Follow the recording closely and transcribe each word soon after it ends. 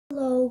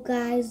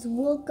guys,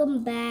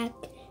 welcome back.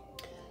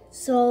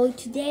 So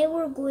today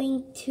we're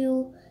going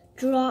to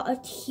draw a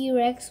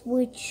T-Rex,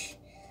 which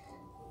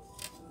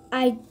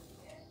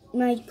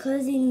my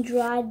cousin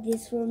drew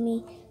this for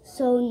me.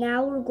 So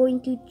now we're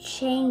going to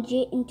change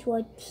it into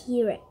a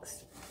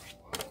T-Rex.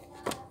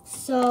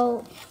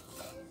 So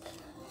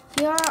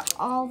here are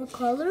all the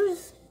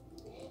colors.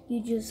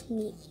 You just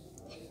need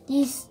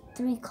these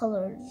 3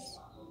 colors.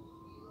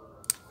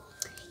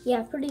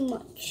 Yeah, pretty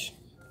much.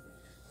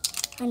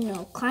 I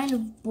know, kind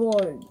of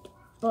bored,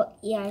 but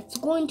yeah, it's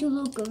going to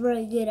look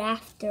very good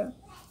after.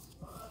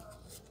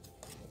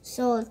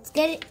 So let's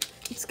get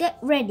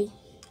ready.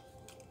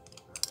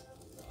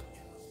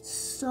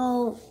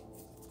 So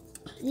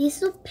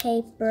this is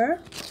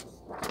paper.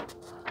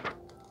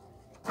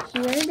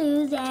 Here it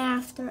is.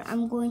 After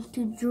I'm going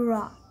to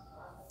draw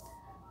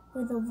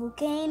with a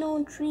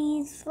volcano,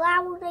 trees,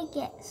 flowers. I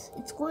guess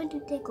it's going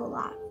to take a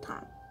lot of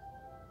time.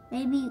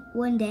 Maybe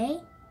one day.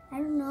 I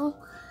don't know,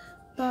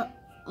 but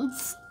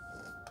let's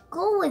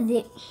go with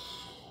it.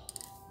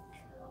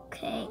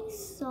 Okay,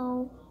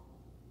 so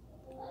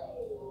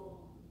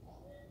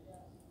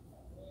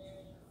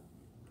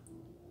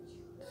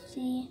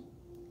see,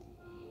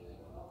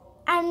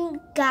 and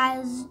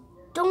guys,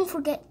 don't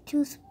forget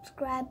to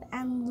subscribe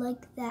and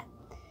like that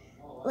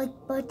like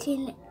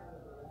button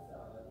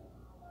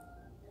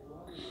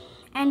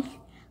and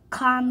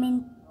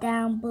comment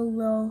down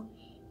below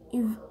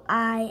if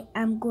I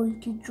am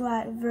going to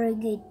draw it very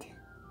good.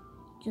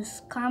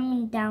 Just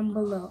comment down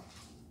below.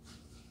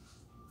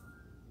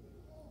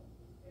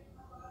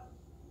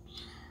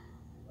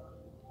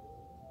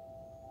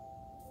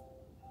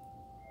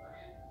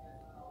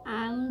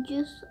 I'm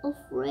just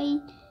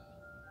afraid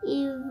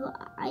if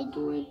I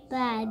do it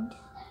bad,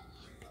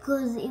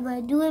 because if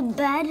I do it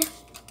bad,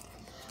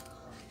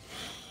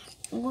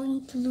 I'm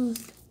going to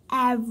lose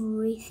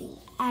everything,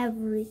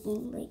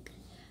 like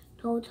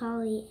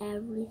totally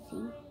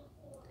everything.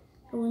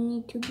 So we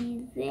need to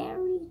be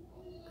very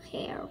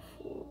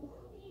careful.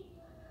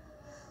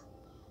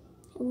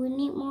 We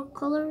need more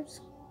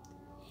colors.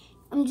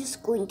 I'm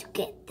just going to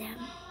get them.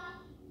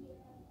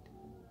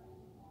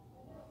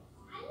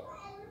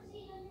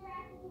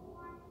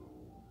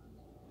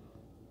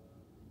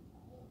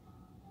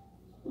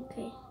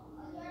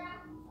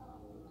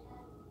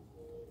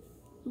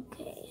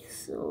 Okay,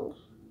 so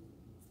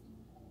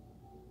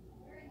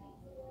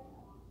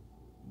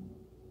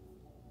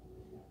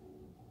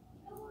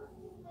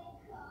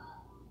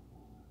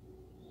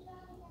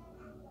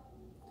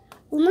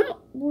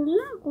we're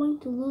not going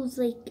to lose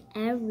like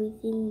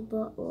everything,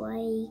 but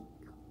like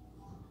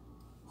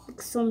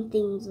some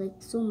things, like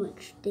so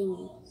much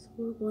things.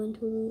 We're going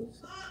to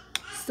lose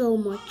so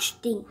much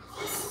things,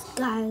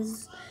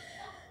 guys.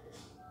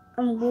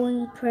 I'm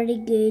going pretty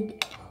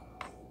good.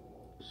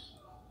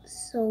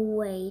 So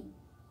wait,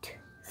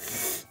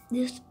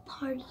 this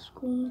part is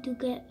going to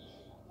get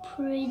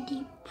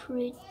pretty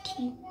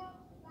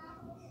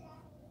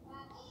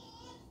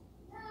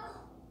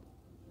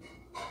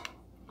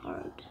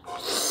hard.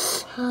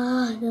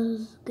 Ah, that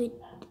was good.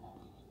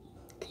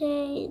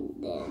 Okay,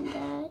 and then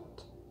that.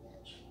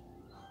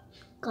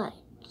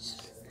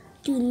 Guys,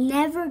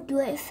 never do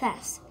it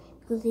fast,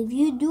 because if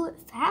you do it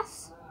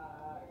fast,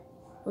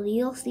 well,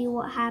 you'll see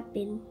what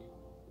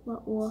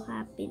will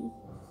happen.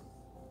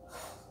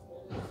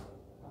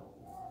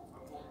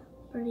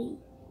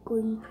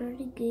 Going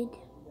pretty good.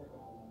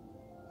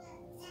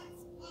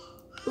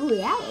 Ooh,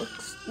 that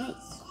looks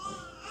nice.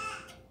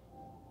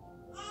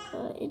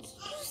 It's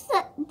just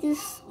that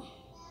this.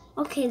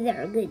 Okay,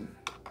 they're good.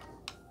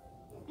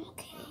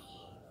 Okay,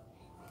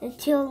 the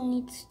tail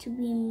needs to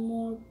be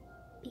more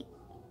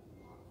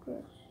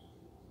bigger.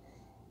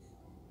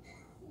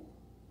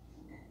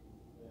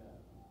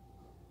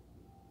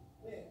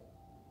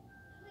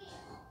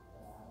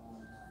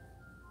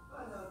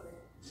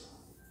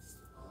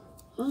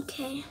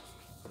 Okay.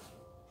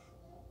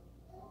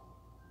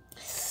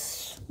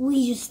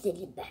 We just did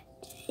it bad.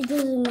 It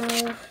doesn't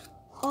matter.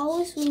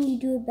 Always when you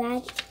do it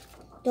bad,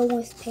 don't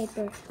waste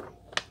paper.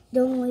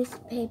 Don't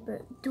waste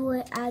paper. Do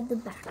it at the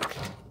back.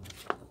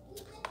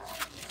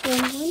 So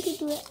I'm going to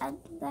do it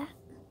at the back.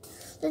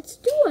 Let's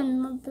do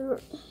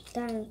another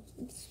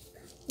dinosaur.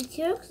 The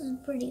T-Rex is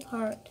pretty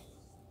hard.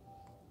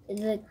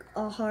 It's like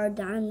a hard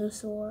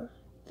dinosaur.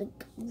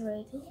 Like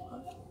very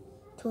hard.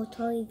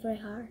 Totally very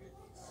hard.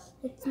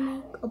 Let's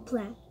make a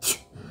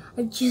plant.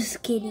 I'm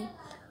just kidding.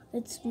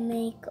 Let's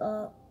make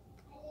a,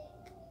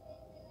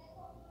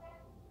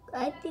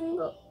 I think,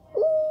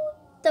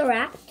 the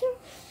raptor,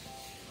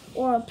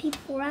 or a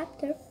people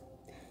raptor,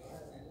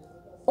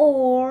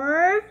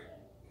 or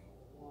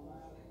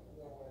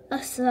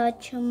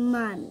such a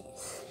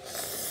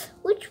mammoth.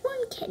 Which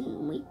one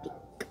can we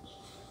pick?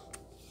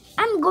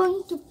 I'm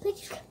going to pick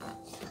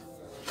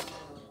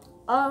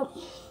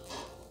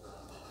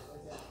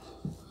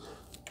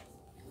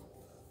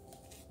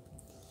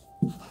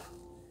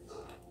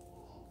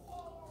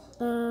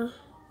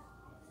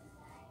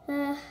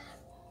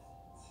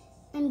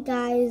and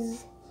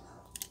guys,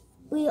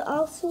 we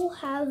also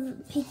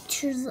have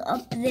pictures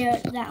up there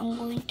that I'm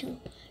going to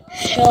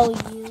show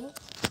you.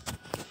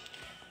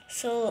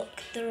 So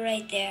look, they're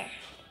right there.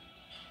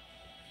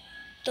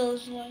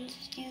 Those ones,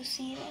 do you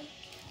see them?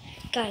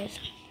 Guys,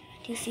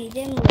 do you see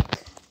them?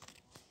 Look.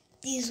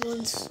 These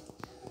ones.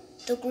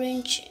 The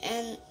Grinch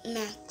and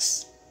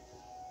Max.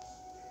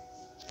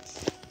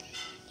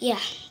 Yeah,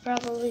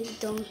 probably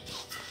don't.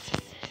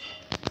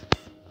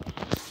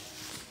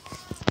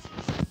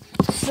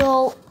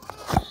 So,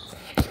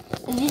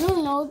 if you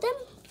don't know them,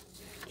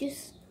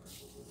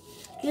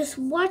 just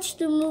watch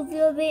the movie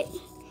of it,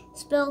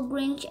 spell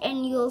Grinch,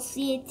 and you'll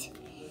see it.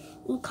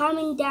 And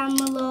comment down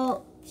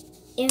below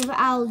if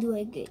I'll do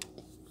it good.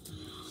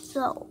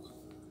 So,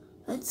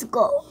 let's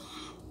go.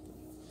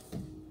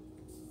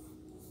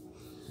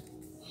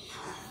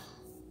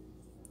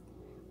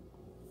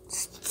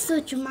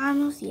 Such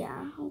hermanos,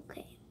 yeah,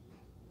 okay.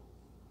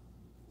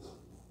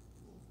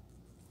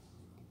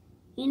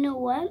 You know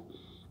what?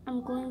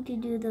 I'm going to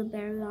do the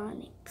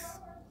baryonix.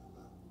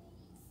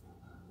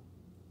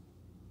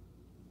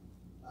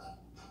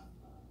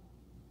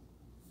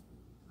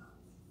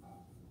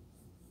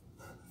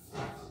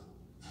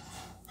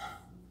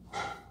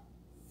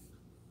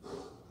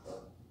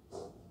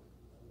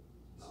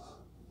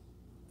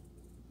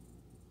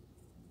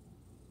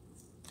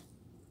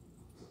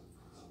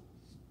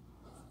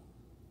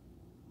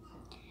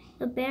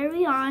 The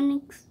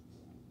baryonix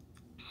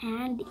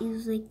hand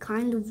is like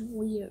kind of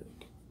weird.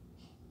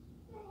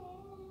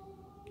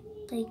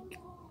 Like,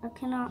 I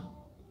cannot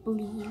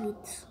believe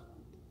it.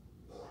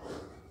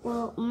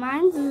 Well,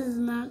 mine is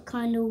not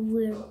kind of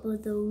weird,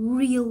 but the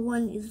real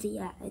one is,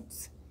 yeah,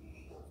 it's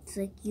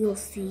like you'll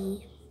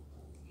see.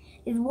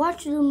 If you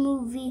watch the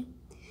movie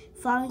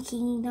Fallen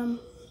Kingdom,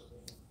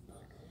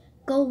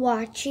 go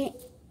watch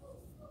it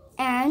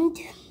and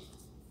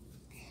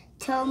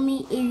tell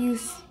me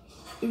if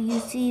you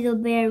see the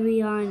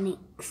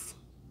baryonix.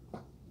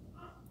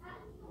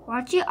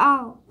 Watch it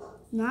all,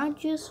 not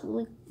just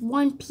like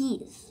one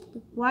piece.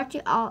 Watch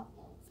it all.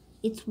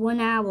 It's 1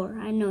 hour.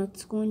 I know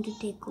it's going to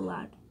take a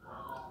lot.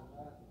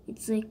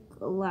 It's like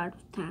a lot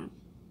of time.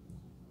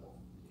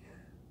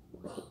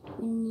 Wait,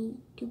 we need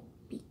to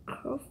be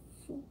careful.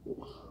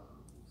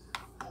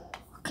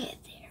 Okay,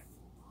 there.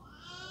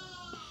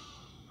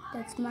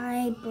 That's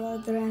my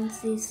brother and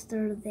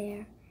sister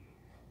there.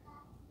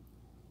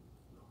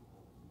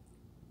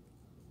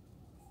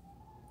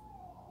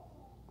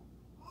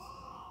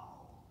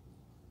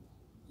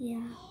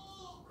 Yeah.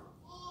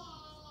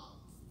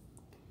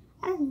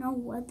 I don't know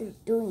what they're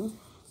doing.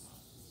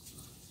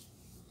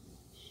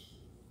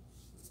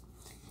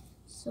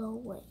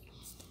 So wait.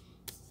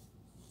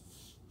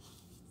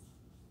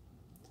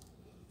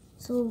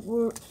 So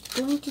we're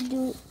going to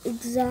do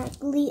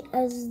exactly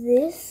as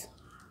this.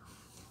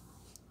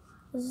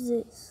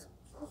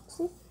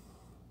 See?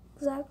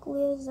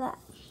 Exactly as that.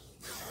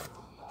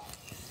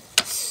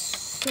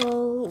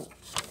 So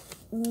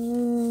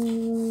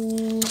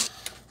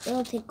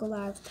it'll take a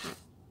lot of time.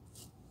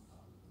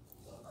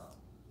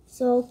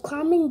 So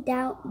comment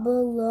down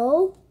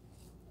below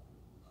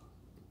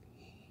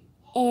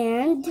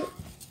and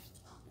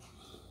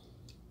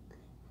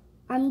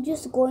I'm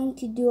just going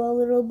to do a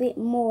little bit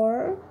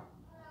more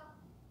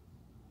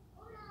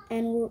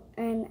and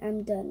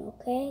I'm done,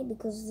 okay?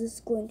 Because this is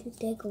going to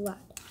take a lot.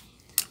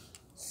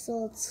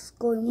 So it's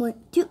going 1,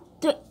 2,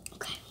 3,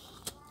 okay.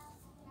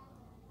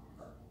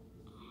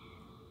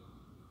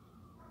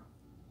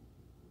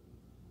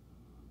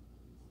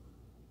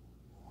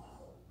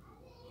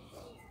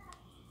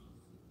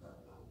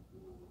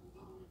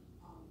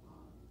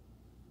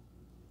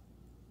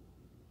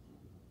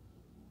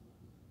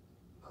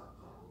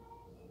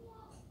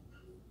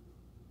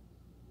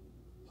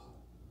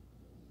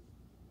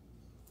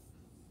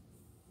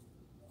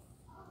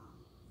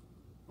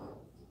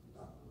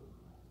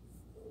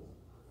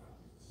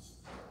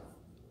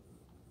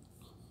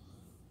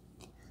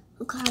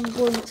 Look how I'm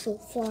going so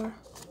far.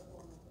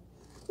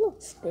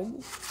 Looks good.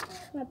 It's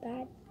not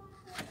bad.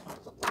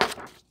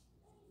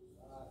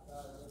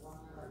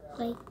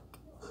 Like,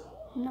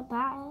 not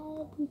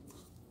bad.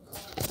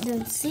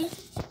 Don't see?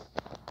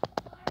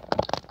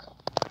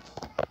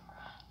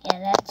 Yeah,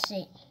 that's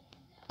it.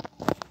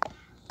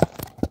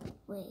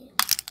 Wait.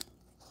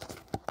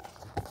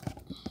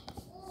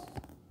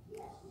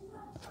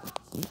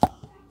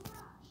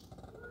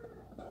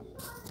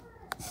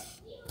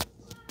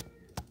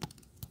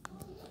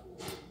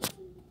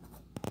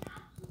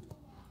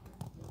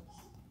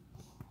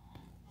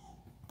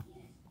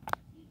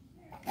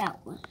 That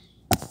one.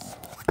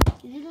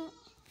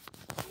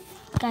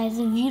 Guys,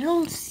 if you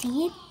don't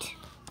see it,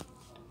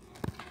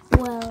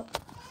 well,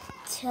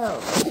 tell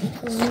me,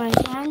 because my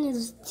hand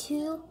is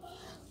too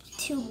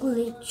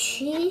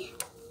glitchy,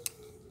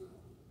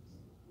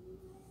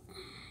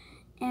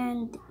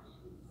 and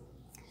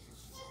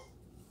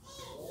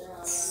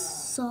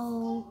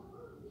so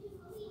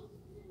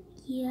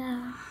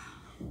yeah.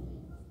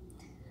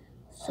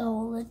 So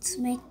let's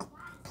make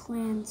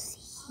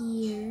plans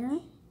here.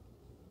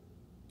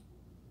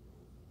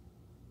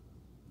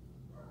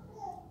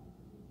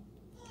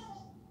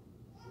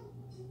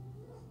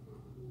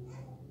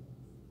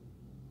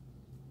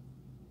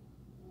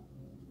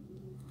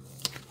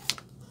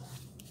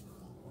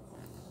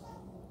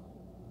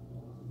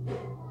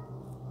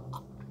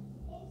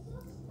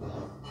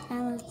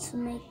 Let's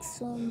make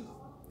some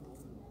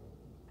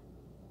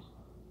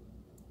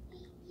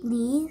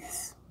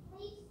leaves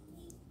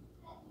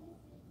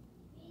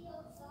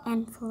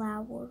and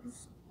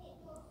flowers.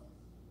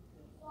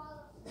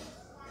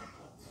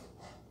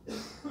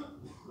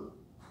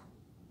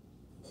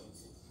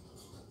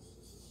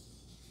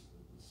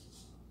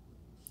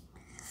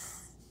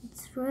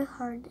 It's very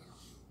hard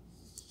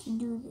to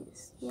do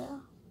this, yeah.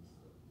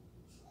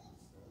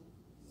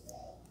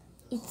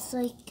 It's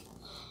like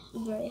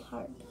very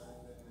hard.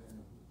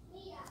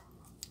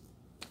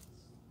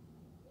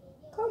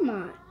 Come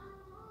on.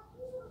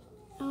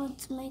 Now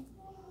let's make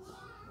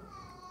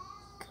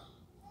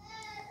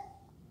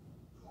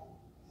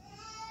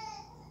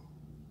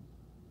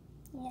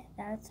yeah,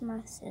 that's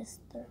my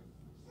sister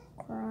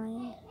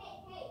crying.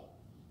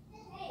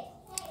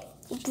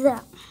 Like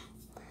that.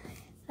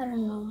 I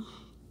don't know.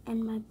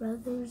 And my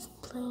brother's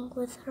playing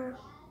with her.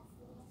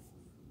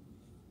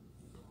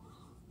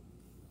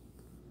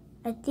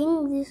 I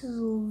think this is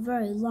a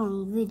very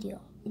long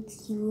video.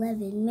 It's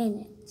 11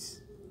 minutes.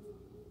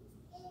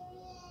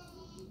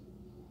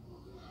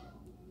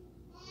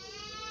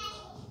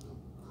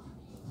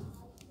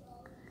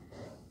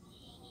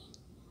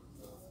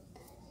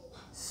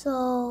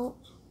 So,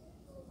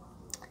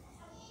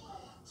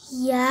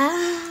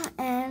 yeah,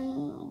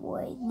 and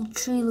wait, the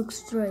tree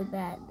looks very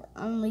bad.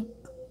 I'm like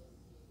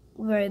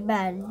very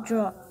bad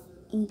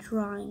in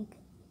drawing.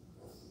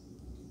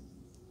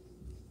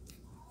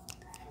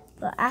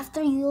 But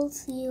after you'll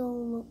see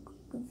it'll look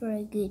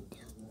very good.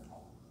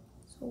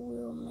 So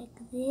we'll make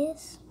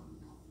this.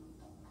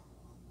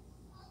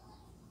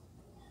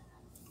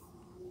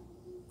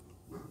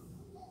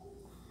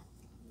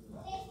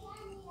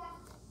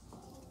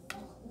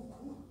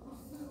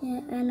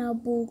 Yeah, and a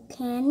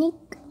volcanic.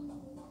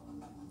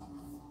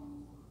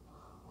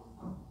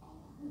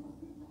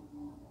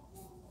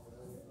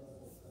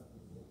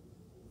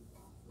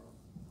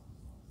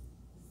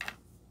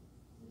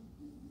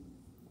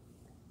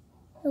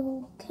 The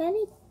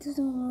volcanic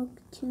doesn't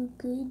look too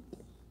good.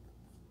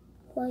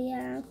 But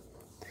yeah,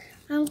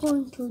 I'm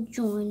going to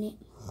join it.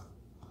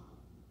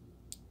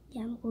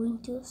 Yeah, I'm going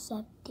to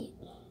accept it.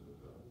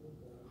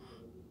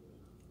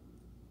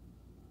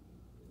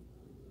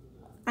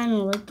 I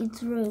know, like,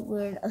 it's really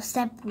weird.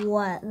 Accept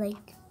what?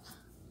 Like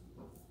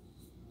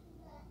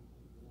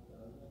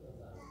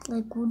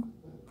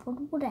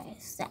what would I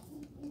accept?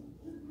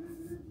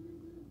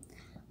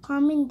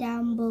 Comment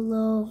down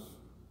below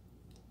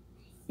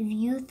if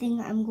you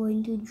think I'm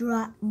going to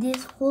draw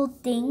this whole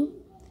thing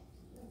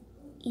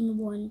in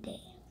one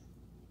day.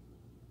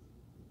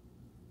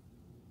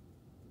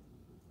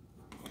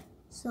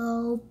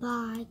 So,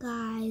 bye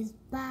guys,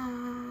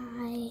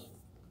 bye.